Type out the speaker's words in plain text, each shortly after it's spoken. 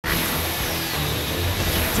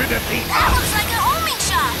to defeat That us. looks like a homing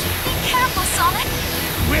shot. Be careful, Sonic.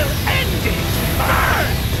 We'll end it! Burn!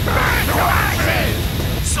 Burn to ashes!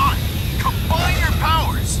 Sonic, combine your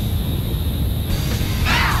powers!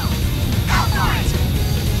 Now! Go for it!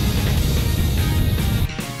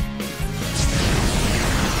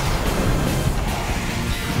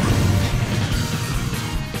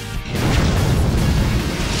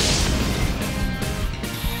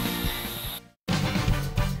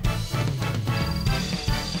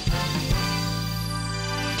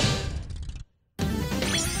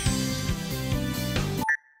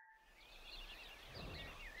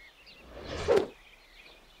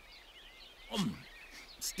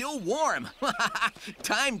 Still warm.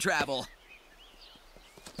 Time travel.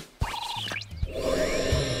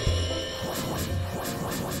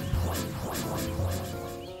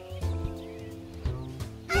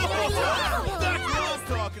 That's what I'm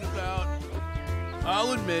talking about.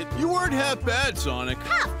 I'll admit, you weren't half bad, Sonic.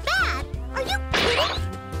 Half bad? Are you kidding?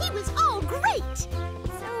 He was all great. So,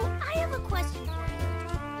 I have a question for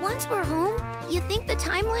you. Once we're home, you think the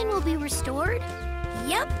timeline will be restored?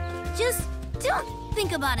 Yep. Just don't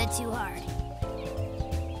think about it too hard.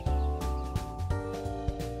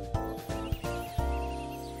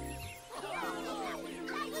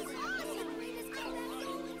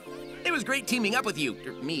 It was great teaming up with you,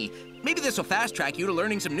 or me. Maybe this will fast-track you to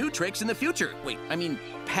learning some new tricks in the future. Wait, I mean,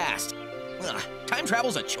 past. Ugh, time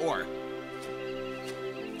travel's a chore.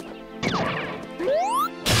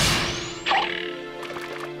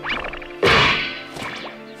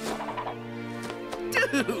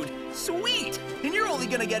 Dude, sweet! And you're only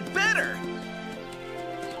gonna get better!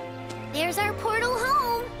 There's our portal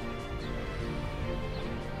home.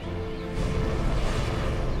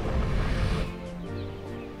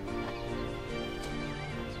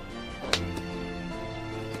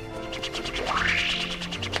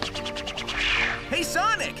 Hey,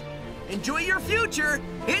 Sonic! Enjoy your future!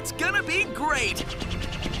 It's gonna be great!